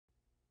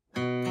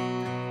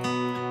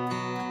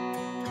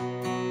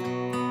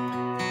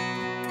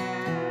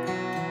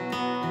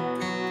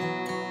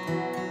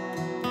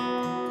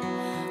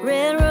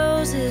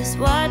roses,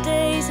 white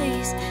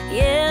daisies,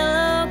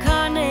 yellow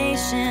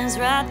carnations,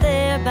 right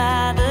there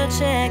by the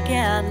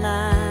checkout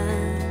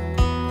line.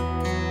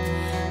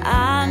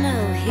 I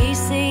know he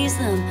sees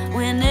them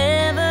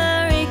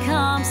whenever he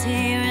comes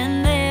here,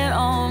 and they're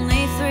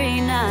only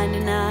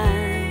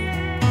 $3.99.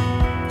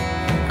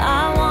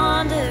 I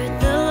wondered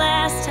the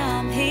last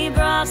time he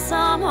brought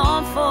some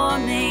home for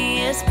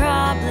me. It's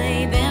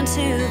probably been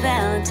 2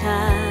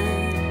 Valentines.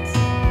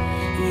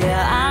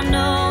 Yeah, I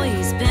know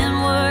he's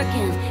been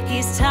working,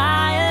 he's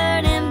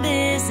tired and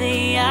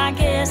busy. I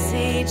guess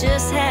he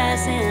just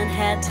hasn't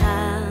had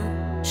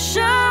time.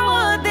 Sure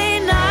would be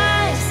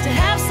nice to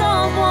have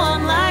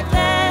someone like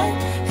that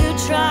who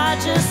tried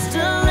just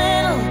a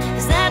little.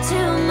 Is that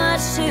too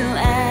much to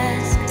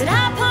ask? Did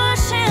I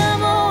push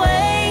him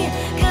away?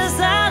 'Cause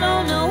I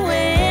don't know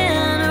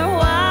when or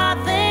why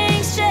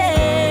things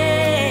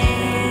change.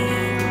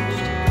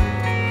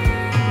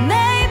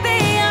 Maybe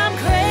I'm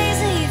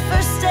crazy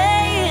for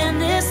staying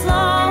this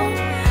long,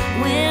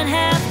 when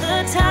half the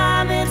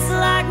time it's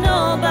like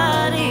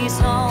nobody's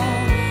home.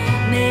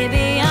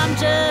 Maybe I'm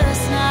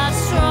just not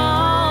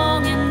strong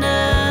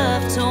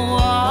enough to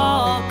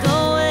walk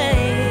away.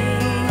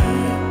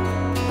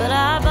 But I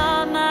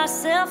bought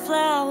myself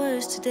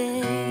flowers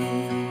today.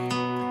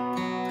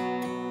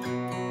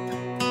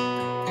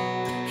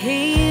 He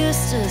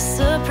used to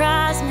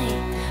surprise me,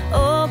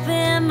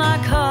 open my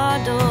car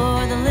door,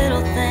 the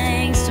little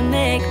things to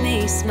make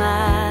me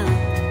smile.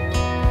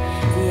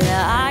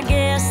 Yeah, I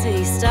guess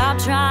he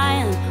stopped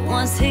trying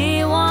once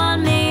he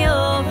won me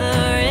over.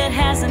 It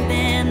hasn't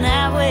been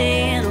that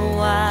way in a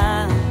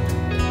while.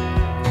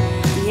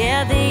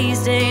 Yeah, these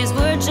days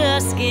we're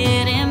just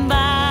getting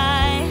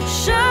by.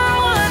 Sure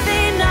would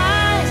be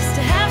nice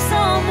to have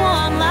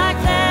someone like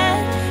that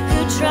who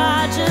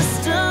tried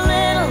just a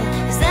little.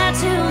 Is that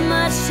too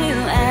much to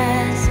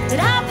ask?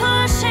 Did I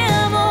push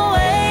him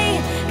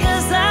away?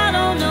 'Cause I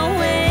don't know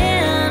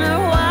when or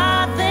why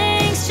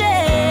things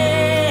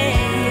change.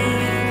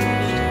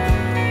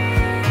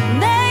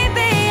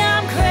 Maybe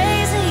I'm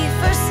crazy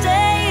for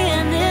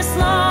staying this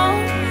long,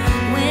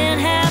 when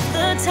half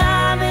the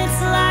time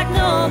it's like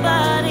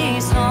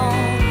nobody's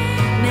home.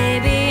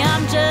 Maybe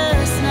I'm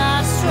just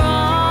not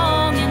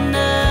strong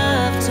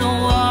enough to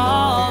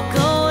walk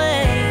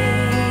away.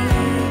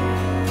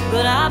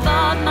 But I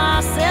bought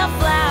myself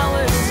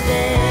flowers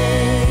today.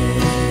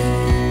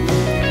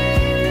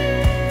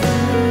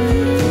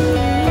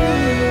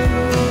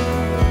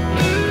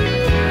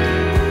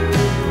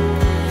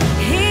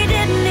 He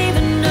didn't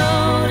even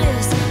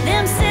notice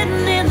them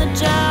sitting in the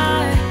jar.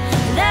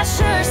 That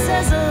sure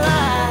says a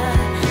lot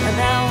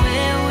about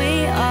where we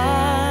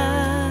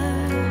are.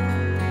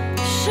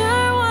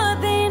 Sure would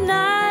be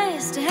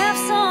nice to have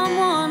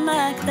someone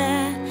like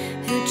that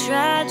who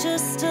tried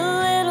just a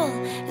little.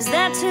 Is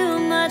that too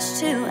much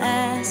to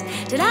ask?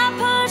 Did I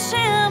push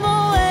him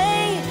away?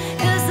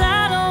 'Cause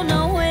I don't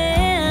know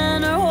when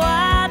or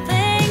why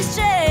things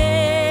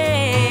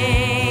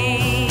change.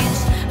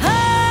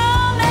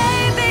 Oh,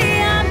 maybe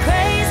I'm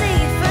crazy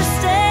for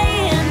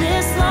staying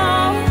this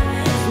long,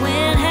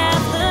 when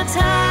half the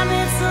time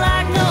it's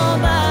like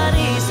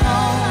nobody's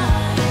home.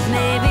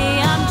 Maybe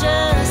I'm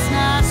just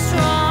not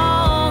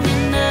strong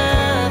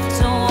enough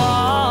to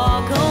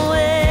walk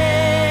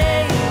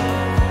away.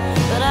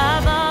 But I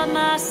bought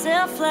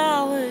myself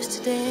flowers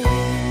today.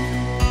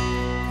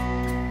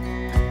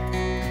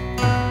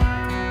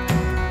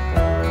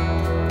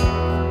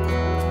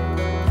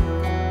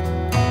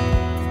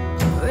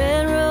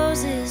 Red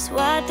roses,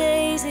 white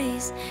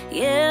daisies,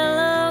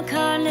 yellow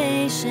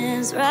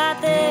carnations, right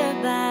there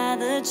by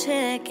the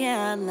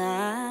checkout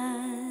line.